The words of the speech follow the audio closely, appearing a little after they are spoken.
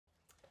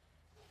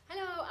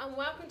and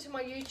welcome to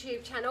my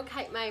YouTube channel,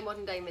 Kate May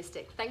Modern Day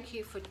Mystic. Thank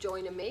you for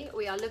joining me.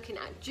 We are looking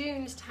at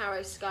June's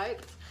tarot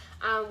scope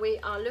and we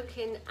are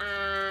looking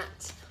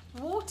at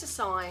water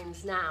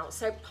signs now.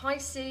 So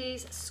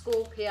Pisces,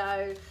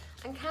 Scorpio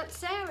and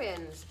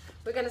Cancerians.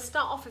 We're going to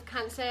start off with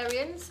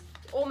Cancerians,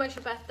 almost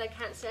your birthday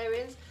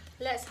Cancerians.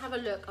 Let's have a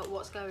look at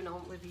what's going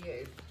on with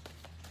you.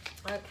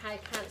 Okay,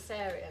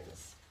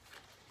 Cancerians.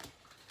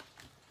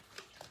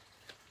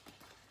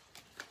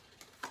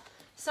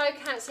 So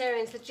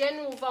Cancerians, the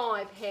general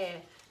vibe here,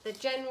 the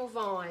general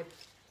vibe.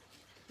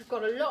 We've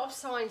got a lot of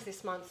signs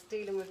this month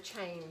dealing with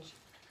change.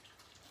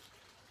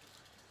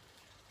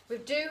 We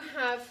do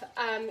have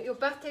your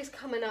birthday's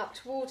coming up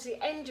towards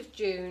the end of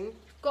June.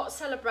 You've got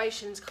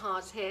celebrations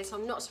cards here, so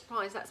I'm not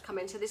surprised that's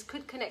coming. So this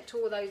could connect to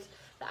all those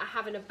that are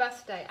having a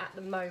birthday at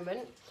the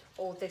moment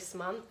or this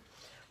month.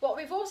 What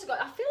we've also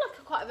got, I feel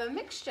like quite of a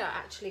mixture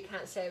actually,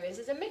 Cancerians.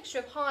 There's a mixture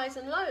of highs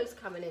and lows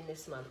coming in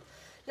this month.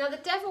 Now the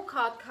Devil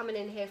card coming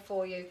in here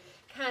for you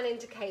can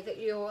indicate that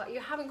you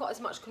haven't got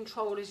as much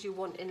control as you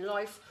want in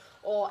life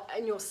or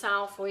in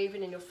yourself or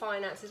even in your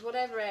finances,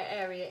 whatever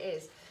area it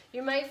is.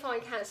 You may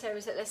find,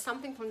 Cancerians, that there's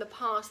something from the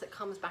past that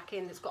comes back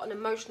in that's got an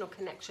emotional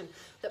connection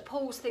that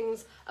pulls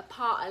things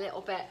apart a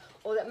little bit,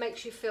 or that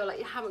makes you feel like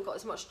you haven't got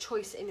as much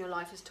choice in your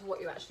life as to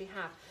what you actually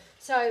have.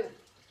 So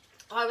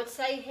I would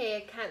say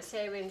here,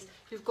 Cancerians,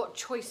 you've got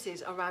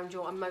choices around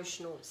your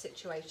emotional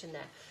situation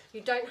there.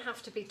 You don't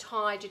have to be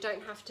tied, you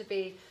don't have to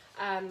be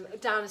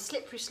down a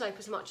slippery slope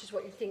as much as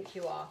what you think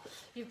you are.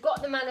 You've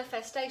got the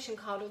manifestation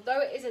card, although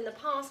it is in the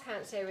past,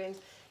 Cancerians,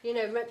 you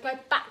know, go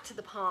back to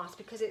the past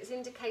because it's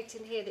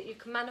indicating here that you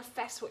can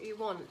manifest what you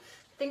want.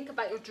 Think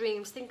about your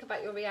dreams, think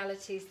about your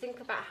realities,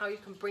 think about how you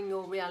can bring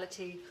your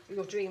reality,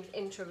 your dreams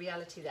into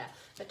reality there.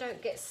 But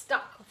don't get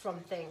stuck from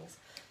things.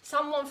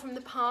 Someone from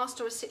the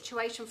past or a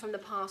situation from the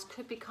past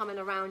could be coming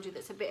around you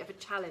that's a bit of a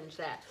challenge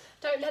there.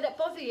 Don't let it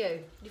bother you.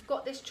 You've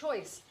got this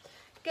choice.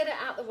 Get it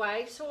out of the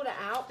way, sort it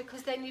out,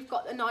 because then you've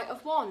got the Knight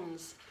of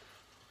Wands.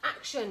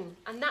 Action,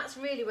 and that's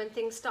really when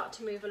things start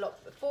to move a lot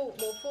more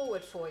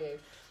forward for you.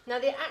 Now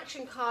the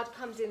action card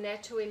comes in there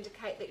to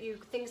indicate that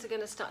things are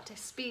going to start to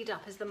speed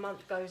up as the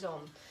month goes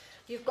on.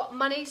 You've got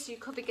money, so you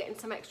could be getting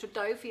some extra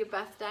dough for your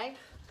birthday,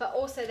 but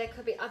also there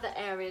could be other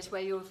areas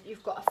where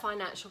you've got a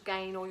financial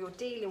gain or you're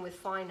dealing with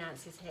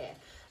finances here.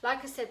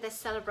 Like I said, there's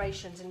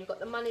celebrations and you've got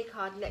the money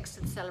card next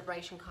to the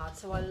celebration card,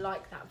 so I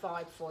like that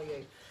vibe for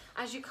you.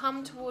 As you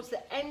come towards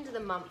the end of the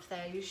month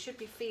there, you should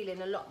be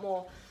feeling a lot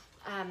more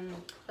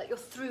that you're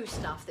through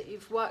stuff, that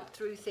you've worked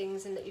through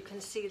things and that you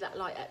can see that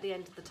light at the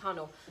end of the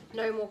tunnel.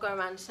 No more going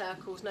around in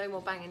circles, no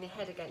more banging your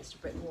head against a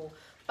brick wall.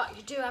 But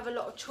you do have a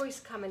lot of choice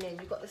coming in.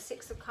 You've got the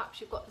Six of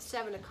Cups, you've got the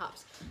Seven of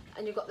Cups,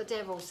 and you've got the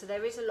Devil. So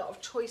there is a lot of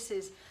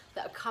choices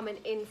that are coming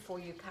in for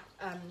you,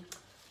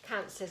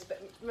 Cancers.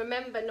 But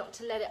remember not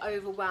to let it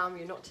overwhelm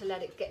you, not to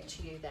let it get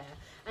to you there.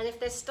 And if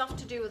there's stuff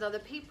to do with other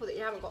people that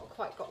you haven't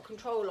quite got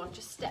control on,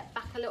 just step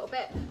back a little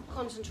bit,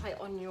 concentrate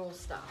on your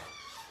stuff.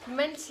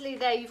 Mentally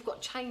there you've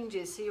got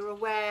changes, so you're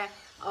aware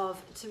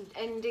of some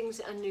endings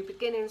and new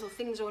beginnings, or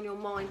things on your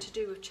mind to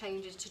do with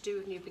changes, to do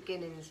with new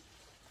beginnings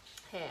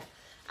here.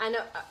 And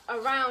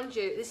around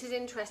you, this is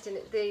interesting,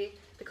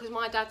 because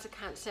my dad's a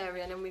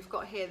Cancerian and we've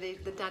got here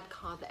the dad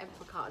card, the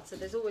Emperor card, so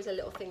there's always a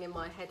little thing in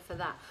my head for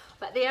that.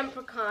 But the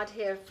Emperor card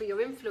here for your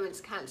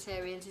influence,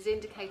 Cancerians, is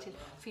indicating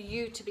for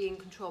you to be in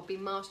control, be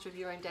master of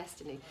your own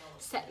destiny.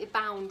 Set your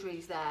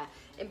boundaries there.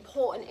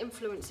 Important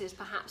influences,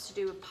 perhaps to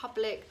do with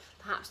public,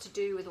 perhaps to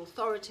do with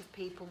authoritative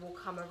people, will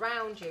come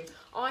around you.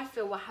 I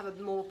feel will have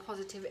a more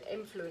positive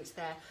influence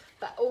there.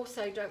 But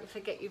also don't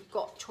forget you've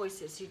got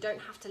choices, so you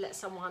don't have to let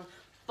someone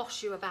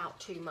boss you about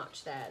too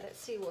much there. Let's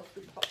see what if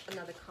we pop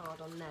another card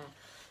on there.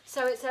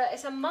 So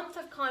it's a month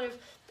of kind of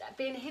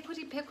being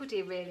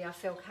higgledy-piggledy, really, I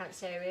feel,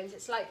 Cancerians.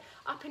 It's like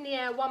up in the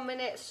air 1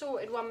 minute,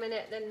 sorted 1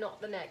 minute, then not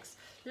the next.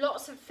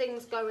 Lots of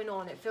things going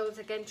on. It feels,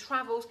 again,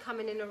 travel's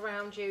coming in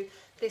around you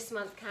this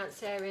month,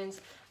 Cancerians.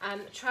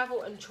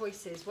 Travel and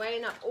choices,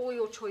 weighing up all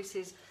your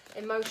choices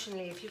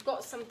emotionally. If you've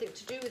got something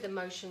to do with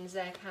emotions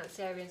there,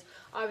 Cancerians,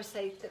 I would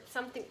say that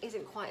something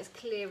isn't quite as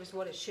clear as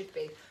what it should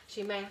be. So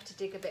you may have to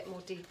dig a bit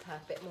more deeper,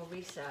 a bit more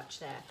research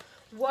there.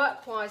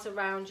 Work-wise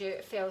around you,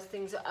 it feels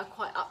things are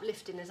quite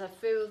uplifting. As I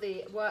feel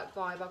the work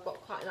vibe, I've got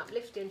quite an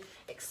uplifting,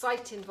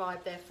 exciting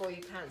vibe there for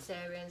you,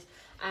 Cancerians.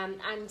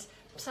 And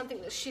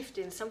something that's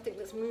shifting, something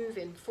that's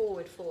moving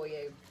forward for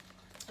you.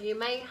 You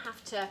may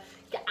have to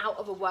get out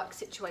of a work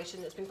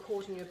situation that's been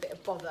causing you a bit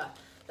of bother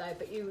though,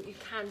 but you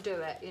can do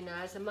it. You know,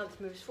 as the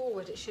month moves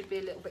forward, it should be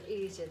a little bit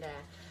easier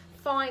there.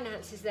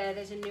 Finances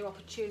there's a new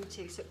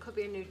opportunity, so it could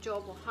be a new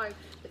job or home,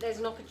 but there's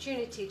an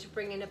opportunity to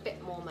bring in a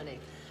bit more money.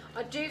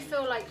 I do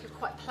feel like you're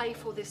quite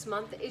playful this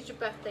month. It is your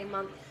birthday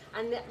month,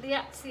 and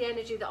that's the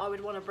energy that I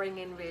would want to bring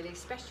in, really,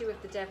 especially with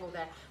the Devil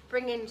there.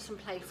 Bring in some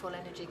playful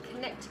energy.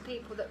 Connect to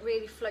people that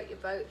really float your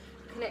boat.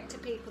 Connect to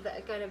people that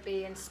are going to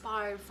be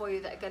inspiring for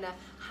you, that are going to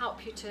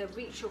help you to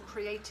reach your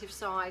creative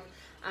side,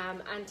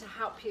 and to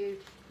help you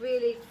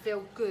really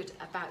feel good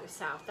about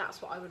yourself.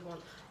 That's what I would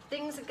want.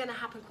 things are going to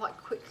happen quite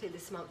quickly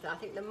this month. I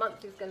think the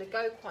month is going to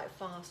go quite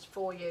fast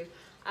for you.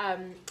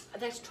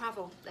 There's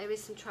travel. There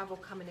is some travel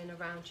coming in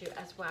around you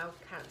as well,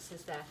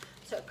 Cancers there.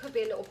 So it could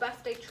be a little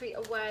birthday treat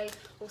away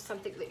or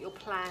something that you're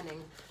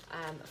planning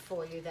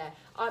for you there.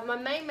 My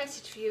main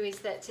message for you is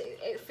that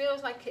it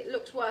feels like it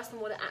looks worse than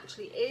what it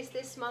actually is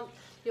this month.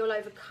 You'll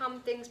overcome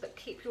things, but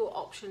keep your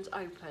options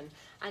open.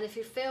 And if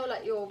you feel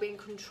like you're being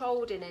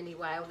controlled in any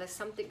way, or there's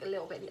something a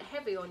little bit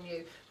heavy on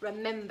you,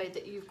 remember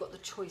that you've got the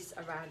choice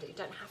around it. You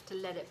don't have to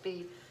let it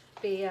be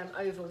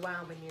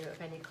overwhelming you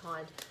of any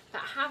kind.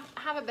 But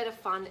have a bit of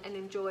fun and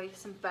enjoy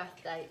some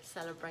birthday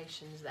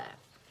celebrations there.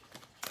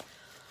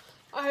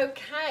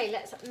 Okay,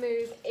 let's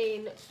move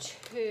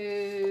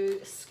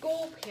into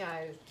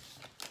Scorpio.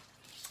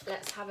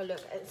 Let's have a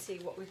look and see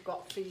what we've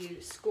got for you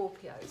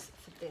Scorpios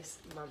for this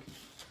month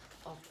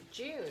of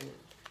June.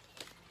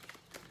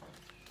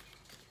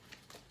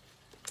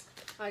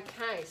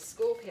 Okay,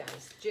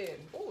 Scorpios,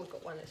 June. Oh, we've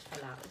got one that's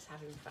fell out. Let's have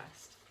him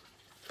first.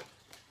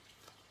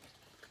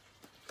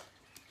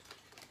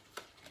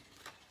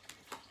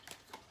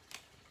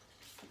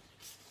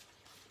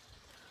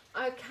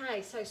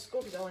 Okay, so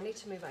Scorpios. Oh, I need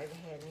to move over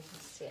here and you can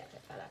see it a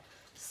bit better.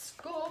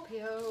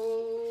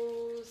 Scorpios.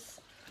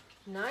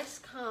 Nice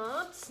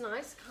cards,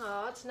 nice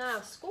cards. Now,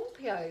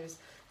 Scorpios.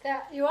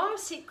 You are a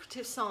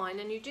secretive sign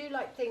and you do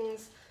like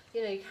things,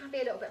 you know, you can be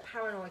a little bit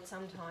paranoid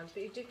sometimes,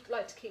 but you do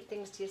like to keep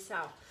things to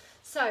yourself.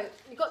 So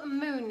you've got the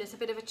moon as a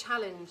bit of a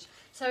challenge.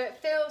 So it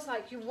feels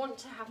like you want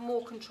to have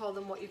more control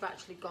than what you've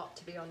actually got,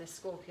 to be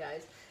honest,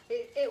 Scorpios.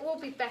 It will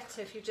be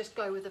better if you just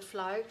go with the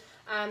flow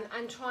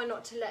and try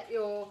not to let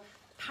your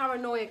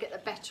paranoia get the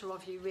better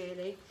of you,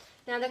 really.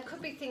 Now, there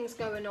could be things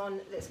going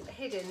on that's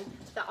hidden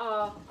that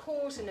are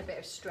causing a bit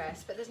of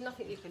stress, but there's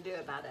nothing you can do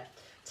about it.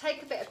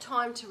 Take a bit of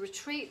time to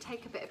retreat,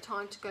 take a bit of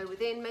time to go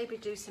within, maybe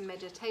do some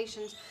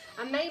meditations,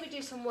 and maybe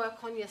do some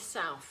work on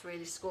yourself,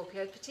 really,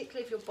 Scorpio,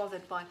 particularly if you're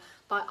bothered by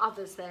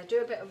others there.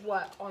 Do a bit of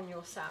work on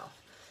yourself.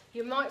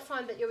 You might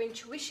find that your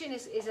intuition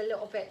is a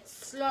little bit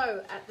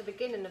slow at the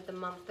beginning of the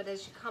month, but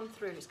as you come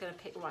through, it's going to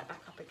pick right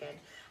back up again.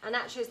 And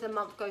actually, as the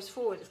month goes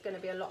forward, it's going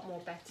to be a lot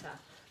more better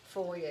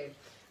for you.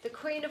 The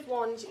Queen of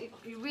Wands,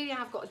 you really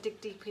have got to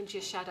dig deep into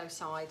your shadow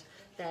side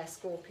there,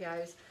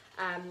 Scorpios,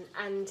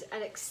 and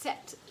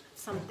accept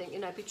something, you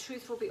know, be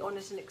truthful, be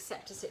honest, and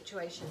accept a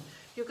situation.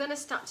 You're going to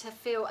start to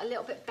feel a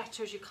little bit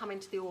better as you come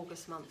into the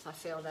August month, I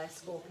feel there,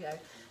 Scorpio.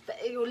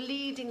 But you're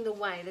leading the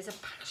way. There's a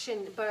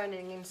passion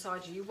burning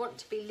inside you. You want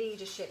to be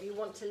leadership. You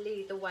want to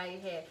lead the way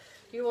here.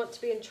 You want to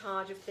be in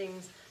charge of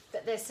things,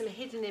 but there's some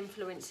hidden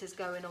influences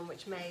going on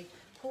which may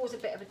cause a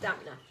bit of a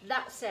dampener.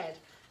 That said,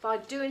 by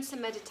doing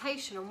some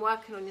meditation and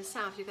working on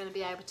yourself, you're going to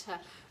be able to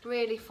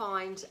really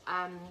find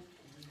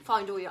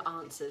all your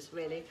answers,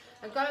 really.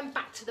 And going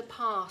back to the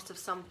past of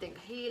something,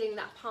 healing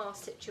that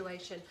past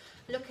situation,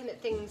 looking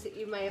at things that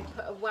you may have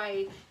put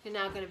away, you're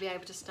now going to be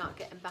able to start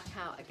getting back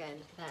out again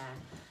there.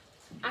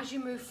 As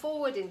you move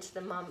forward into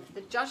the month,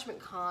 the Judgment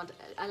card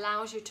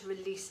allows you to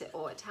release it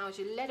all. It tells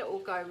you, let it all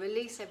go,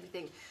 release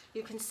everything.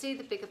 You can see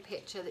the bigger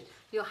picture, that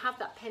you'll have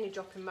that penny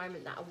dropping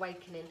moment, that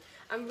awakening.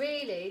 And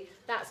really,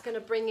 that's going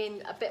to bring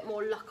in a bit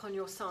more luck on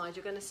your side.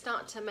 You're going to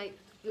start to make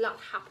luck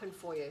happen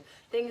for you.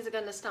 Things are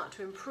going to start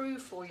to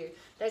improve for you.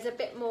 There's a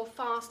bit more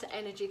faster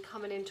energy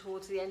coming in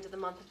towards the end of the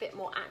month, a bit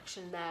more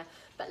action there.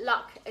 But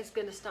luck is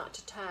going to start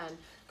to turn.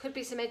 Could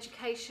be some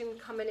education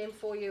coming in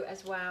for you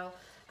as well.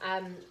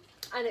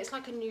 And it's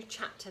like a new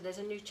chapter. There's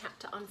a new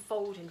chapter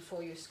unfolding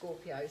for you,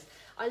 Scorpios.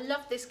 I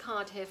love this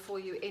card here for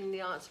you in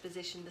the answer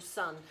position, the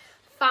Sun.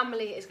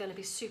 Family is going to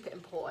be super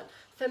important.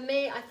 For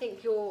me, I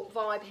think your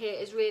vibe here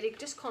is really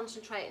just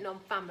concentrating on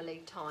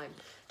family time.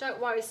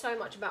 Don't worry so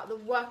much about the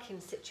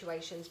working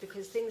situations,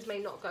 because things may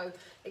not go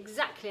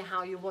exactly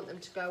how you want them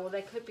to go, or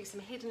there could be some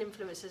hidden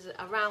influences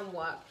around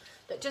work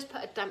that just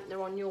put a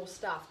dampener on your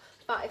stuff.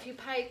 But if you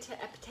pay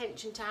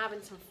attention to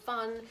having some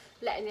fun,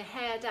 letting your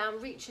hair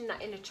down, reaching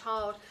that inner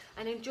child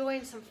and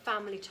enjoying some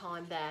family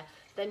time there,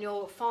 then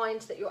you'll find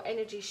that your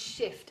energies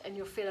shift and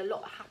you'll feel a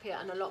lot happier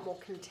and a lot more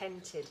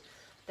contented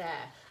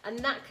there. And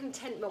that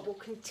contentment will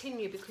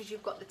continue because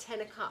you've got the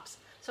 10 of Cups,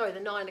 sorry, the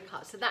 9 of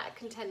Cups. So that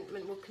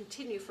contentment will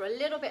continue for a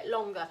little bit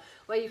longer,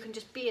 where you can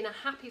just be in a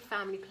happy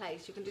family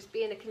place. You can just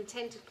be in a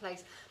contented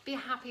place. Be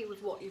happy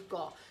with what you've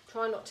got.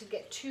 Try not to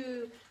get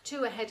too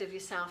ahead of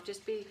yourself.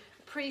 Just be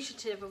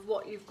appreciative of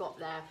what you've got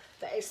there.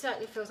 But it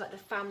certainly feels like the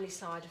family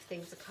side of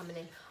things are coming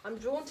in. I'm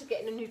drawn to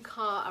getting a new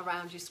car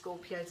around you,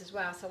 Scorpios, as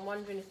well. So I'm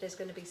wondering if there's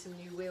going to be some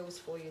new wheels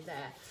for you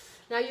there.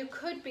 Now, you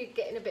could be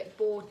getting a bit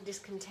bored and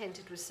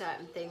discontented with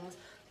certain things,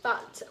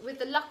 but with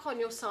the luck on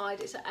your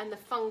side and the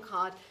fun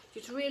card,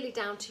 it's really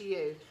down to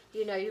you.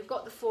 You know, you've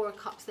got the 4 of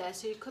Cups there,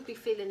 so you could be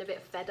feeling a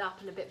bit fed up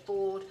and a bit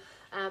bored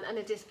and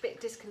a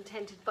bit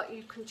discontented, but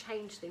you can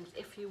change things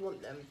if you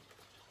want them,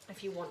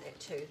 if you want it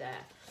to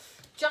there.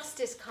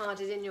 Justice card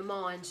is in your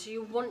mind, so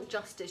you want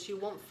justice, you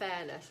want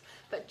fairness,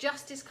 but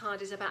Justice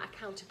card is about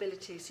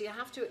accountability, so you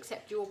have to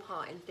accept your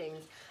part in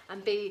things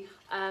and be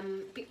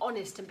be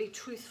honest and be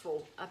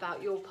truthful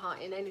about your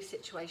part in any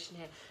situation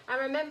here.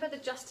 And remember the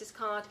Justice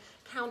card,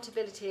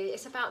 accountability.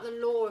 It's about the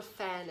law of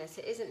fairness.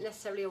 It isn't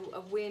necessarily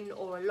a win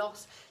or a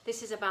loss.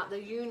 This is about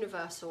the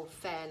universal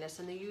fairness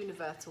and the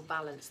universal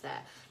balance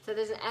there. So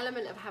there's an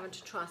element of having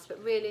to trust,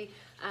 but really,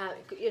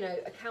 you know,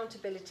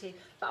 accountability.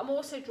 But I'm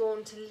also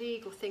drawn to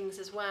legal things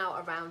as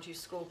well around you,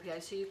 Scorpio.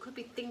 So you could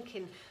be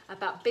thinking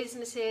about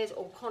businesses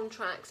or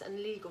contracts and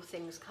legal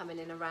things coming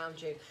in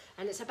around you.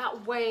 And it's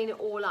about weighing it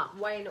all up,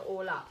 weighing it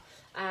all up.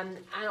 And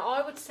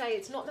I would say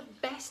it's not the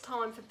best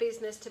time for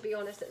business, to be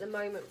honest, at the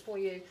moment for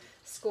you,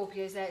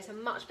 Scorpios there. It's a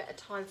much better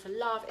time for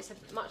love. It's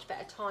a much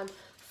better time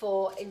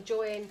for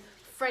enjoying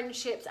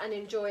friendships and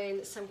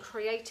enjoying some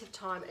creative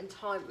time and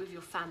time with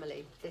your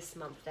family this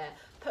month there.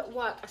 Put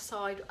work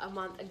aside a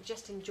month and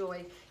just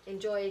enjoy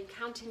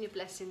counting your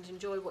blessings,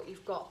 enjoy what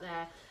you've got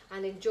there,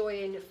 and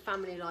enjoying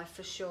family life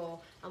for sure,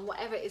 and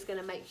whatever is going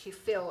to make you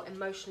feel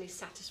emotionally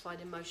satisfied,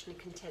 emotionally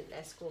content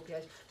there,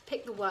 Scorpios.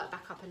 Pick the work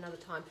back up another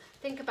time.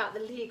 Think about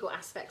the legal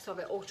aspects of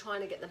it, or trying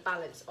to get the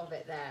balance of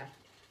it there.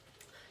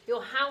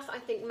 Your health, I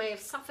think, may have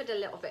suffered a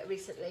little bit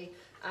recently,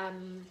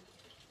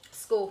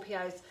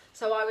 Scorpios.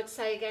 So I would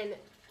say again,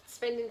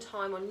 spending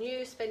time on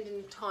you,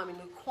 spending time in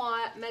the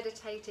quiet,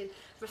 meditating,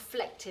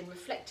 reflecting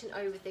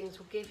over things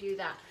will give you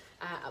that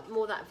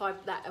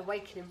that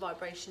awakening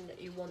vibration that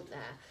you want there.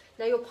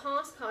 Now your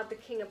past card, the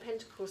King of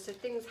Pentacles, so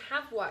things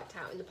have worked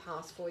out in the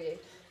past for you.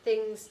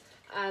 Things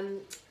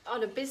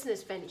on a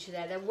business venture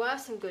there were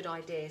some good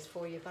ideas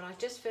for you, but I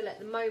just feel at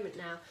the moment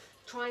now,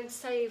 try and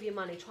save your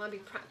money, try and be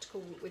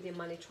practical with your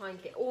money, try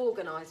and get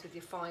organised with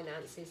your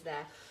finances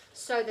there,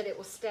 so that it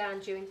will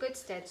stand you in good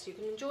stead, so you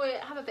can enjoy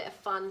it, have a bit of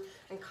fun,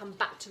 and come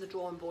back to the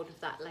drawing board with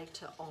that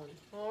later on.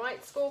 All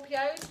right,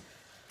 Scorpios?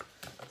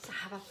 So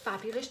have a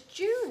fabulous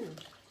June.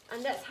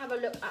 And let's have a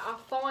look at our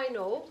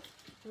final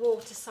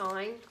water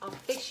sign, our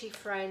fishy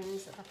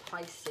friends, the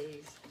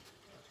Pisces.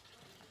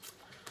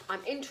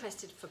 I'm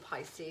interested for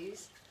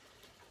Pisces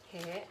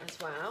here as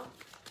well.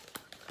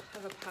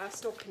 Have a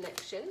personal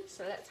connection,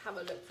 so let's have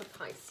a look for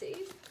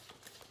Pisces.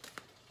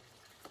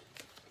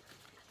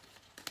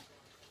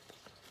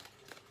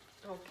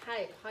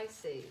 Okay,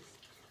 Pisces.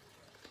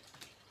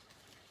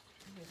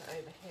 Move it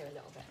over here a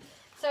little bit.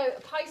 So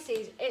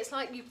Pisces, it's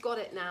like you've got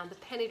it now, the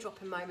penny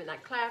dropping moment,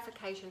 that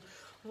clarification,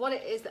 what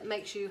it is that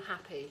makes you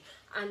happy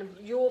and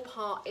your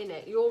part in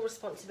it, your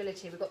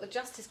responsibility. We've got the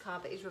Justice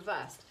card that is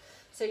reversed.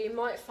 So you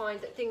might find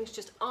that things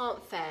just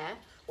aren't fair,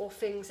 or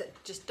things that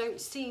just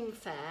don't seem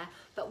fair,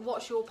 but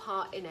what's your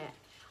part in it?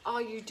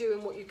 Are you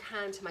doing what you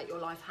can to make your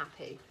life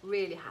happy,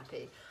 really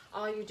happy?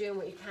 Are you doing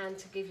what you can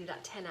to give you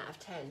that 10 out of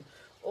 10?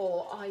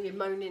 Or are you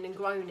moaning and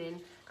groaning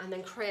and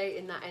then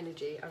creating that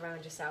energy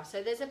around yourself?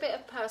 So there's a bit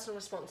of personal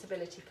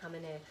responsibility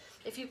coming in.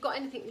 If you've got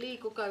anything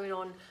legal going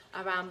on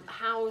around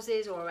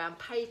houses or around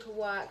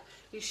paperwork,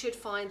 you should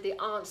find the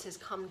answers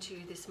come to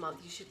you this month.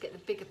 You should get the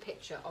bigger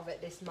picture of it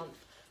this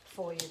month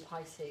for you,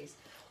 Pisces.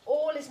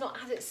 All is not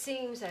as it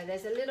seems though.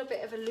 There's a little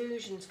bit of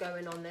illusions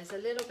going on. There's a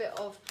little bit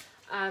of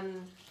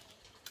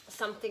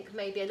something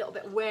maybe a little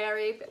bit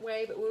wary, but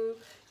woo,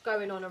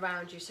 going on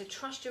around you. So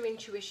trust your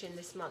intuition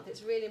this month.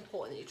 It's really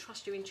important that you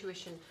trust your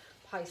intuition,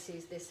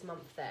 Pisces, this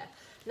month there.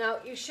 Now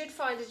you should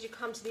find as you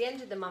come to the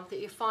end of the month that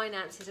your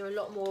finances are a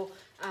lot more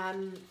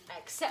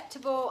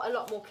acceptable, a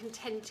lot more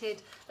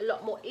contented, a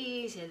lot more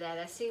easier there.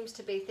 There seems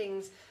to be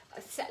things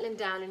settling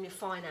down in your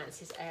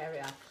finances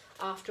area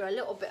after a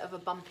little bit of a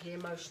bumpy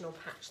emotional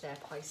patch there,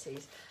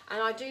 Pisces.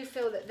 And I do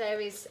feel that there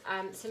is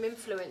some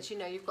influence. You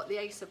know, you've got the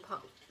Ace of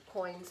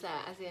Coins there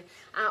as the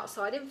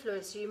outside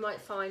influence, so you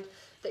might find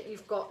that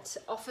you've got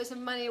offers of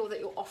money, or that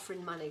you're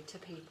offering money to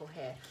people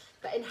here.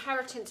 But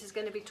inheritance is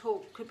going to be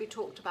could be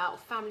talked about,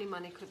 family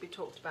money could be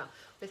talked about,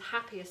 with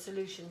happier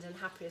solutions and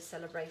happier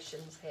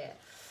celebrations here.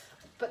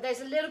 But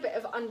there's a little bit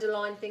of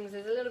underlying things,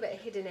 there's a little bit of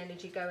hidden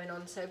energy going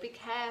on, so be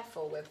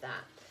careful with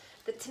that.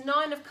 The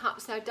Nine of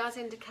Cups though does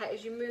indicate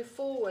as you move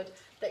forward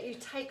that you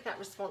take that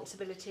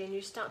responsibility and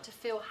you start to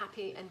feel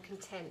happy and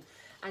content.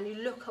 And you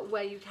look at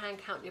where you can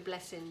count your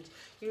blessings.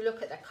 You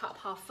look at the cup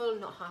half full,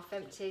 not half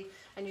empty,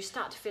 and you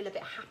start to feel a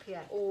bit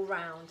happier all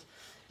round.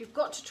 You've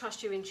got to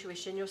trust your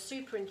intuition. You're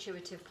super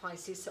intuitive,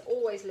 Pisces, so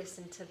always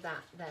listen to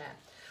that there.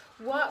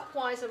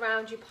 Work-wise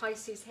around you,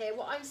 Pisces, here,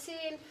 what I'm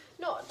seeing,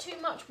 not too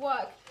much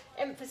work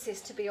emphasis,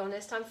 to be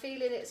honest. I'm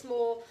feeling it's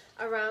more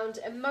around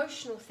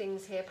emotional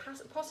things here,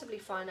 possibly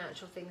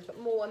financial things, but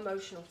more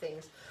emotional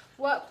things.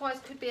 Work-wise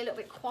could be a little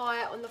bit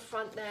quiet on the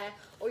front there,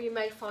 or you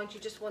may find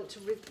you just want to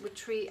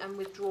retreat and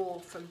withdraw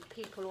from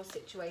people or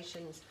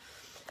situations.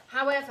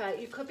 However,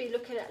 you could be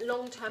looking at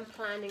long-term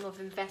planning of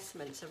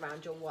investments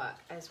around your work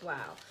as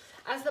well.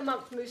 As the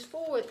month moves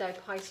forward though,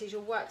 Pisces,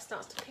 your work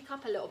starts to pick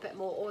up a little bit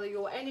more, or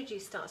your energy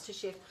starts to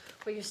shift,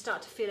 where you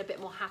start to feel a bit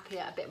more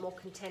happier, a bit more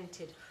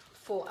contented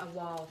for a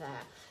while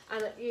there.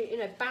 And you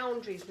know,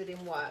 boundaries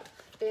within work,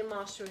 being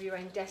master of your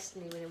own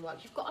destiny within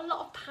work. You've got a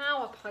lot of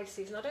power,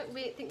 Pisces, and I don't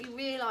really think you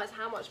realise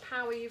how much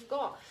power you've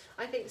got.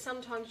 I think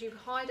sometimes you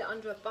hide it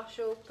under a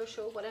bushel,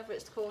 whatever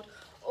it's called,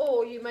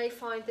 or you may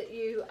find that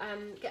you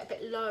get a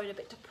bit low and a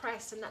bit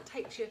depressed, and that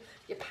takes your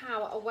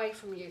power away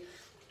from you.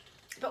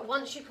 But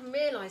once you can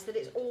realise that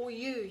it's all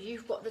you,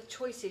 you've got the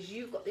choices,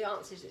 you've got the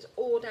answers, it's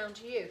all down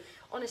to you.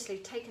 Honestly,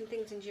 taking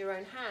things into your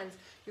own hands,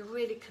 you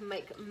really can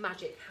make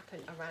magic happen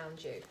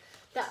around you.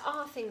 There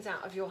are things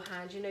out of your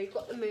hand, you know, you've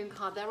got the moon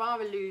card, there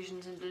are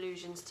illusions and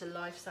delusions to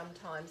life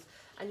sometimes,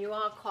 and you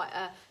are quite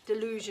a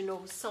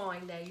delusional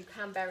sign there. You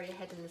can bury your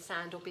head in the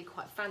sand or be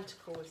quite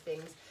fanatical with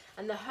things.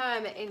 And the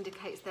Hermit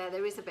indicates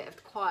there is a bit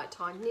of quiet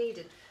time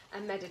needed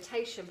and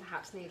meditation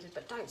perhaps needed,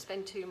 but don't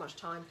spend too much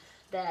time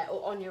there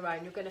or on your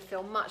own. You're going to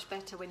feel much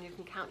better when you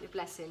can count your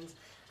blessings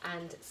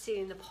and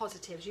seeing the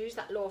positives. Use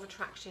that law of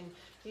attraction,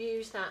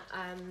 use that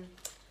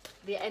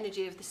the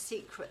energy of the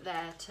secret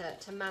there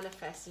to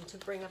manifest and to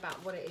bring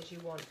about what it is you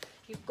want.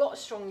 You've got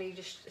strong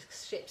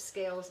leadership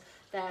skills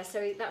there,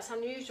 so that's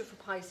unusual for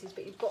Pisces,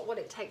 but you've got what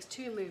it takes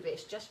to move it.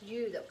 It's just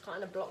you that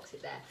kind of blocks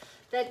it there.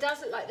 There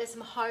does look like there's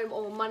some home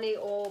or money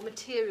or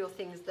material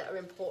things that are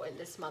important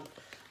this month.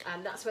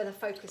 That's where the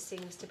focus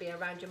seems to be,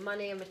 around your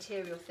money and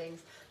material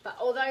things. But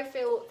although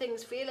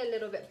things feel a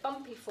little bit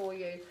bumpy for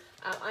you,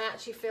 I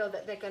actually feel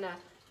that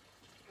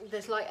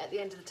there's light at the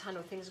end of the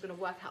tunnel. Things are going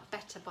to work out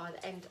better by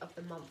the end of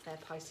the month there,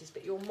 Pisces.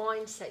 But your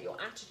mindset, your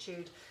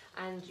attitude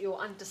and your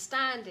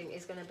understanding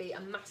is going to be a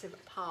massive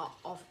part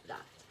of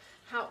that.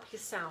 Help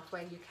yourself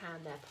when you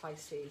can there,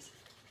 Pisces.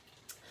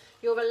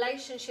 Your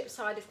relationship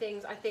side of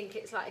things, I think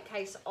it's like a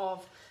case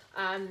of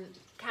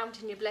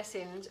counting your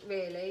blessings,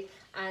 really,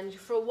 and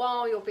for a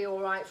while you'll be all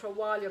right, for a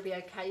while you'll be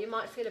okay. You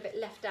might feel a bit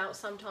left out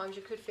sometimes,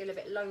 you could feel a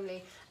bit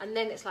lonely, and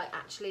then it's like,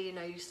 actually, you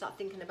know, you start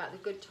thinking about the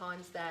good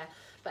times there.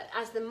 But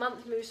as the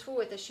month moves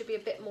forward, there should be a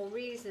bit more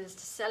reasons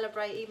to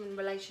celebrate, even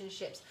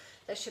relationships.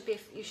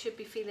 You should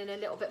be feeling a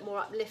little bit more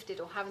uplifted,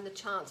 or having the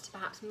chance to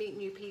perhaps meet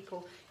new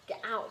people, get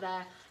out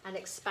there and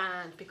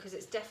expand, because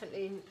it's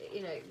definitely,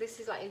 you know, this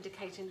is like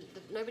indicating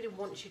that nobody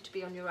wants you to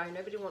be on your own.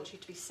 Nobody wants you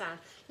to be sad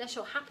unless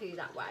you're happy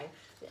that way.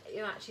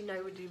 You actually,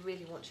 nobody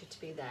really wants you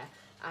to be there.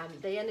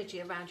 The energy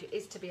around you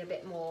is to be a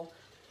bit more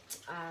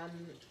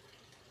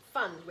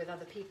fun with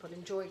other people,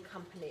 enjoy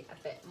company a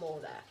bit more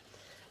there.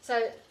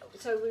 So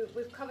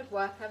we've covered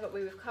work, haven't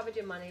we? We've covered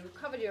your money, we've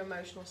covered your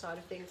emotional side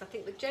of things. I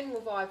think the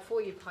general vibe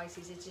for you,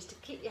 Pisces, is just to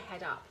keep your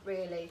head up,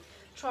 really.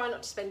 Try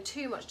not to spend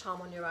too much time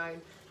on your own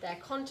there.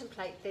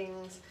 Contemplate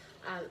things.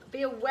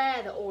 Be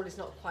aware that all is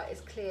not quite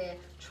as clear.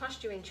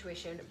 Trust your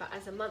intuition, but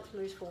as the month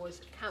moves forward,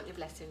 count your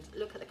blessings.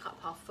 Look at the cup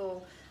half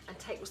full and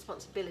take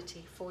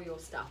responsibility for your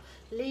stuff.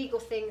 Legal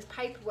things,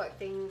 paperwork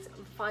things,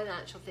 and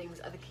financial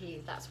things are the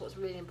key. That's what's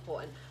really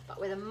important,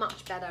 but with a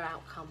much better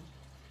outcome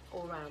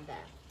all around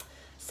there.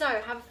 So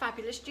have a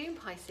fabulous June,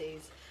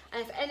 Pisces.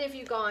 And if any of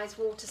you guys,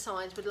 water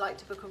signs, would like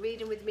to book a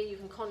reading with me, you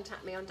can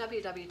contact me on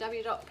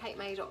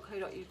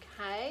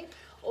www.katemay.co.uk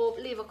or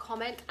leave a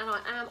comment, and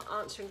I am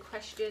answering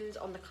questions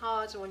on the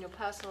cards or on your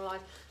personal life.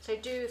 So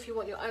do, if you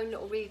want your own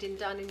little reading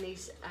done in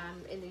these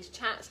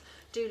chats,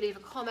 do leave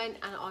a comment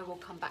and I will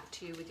come back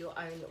to you with your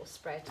own little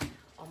spread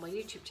on my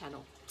YouTube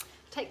channel.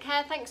 Take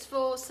care, thanks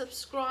for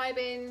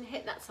subscribing,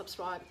 hit that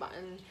subscribe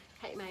button.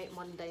 Kate May,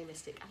 Monday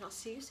Mystic, and I'll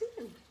see you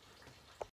soon.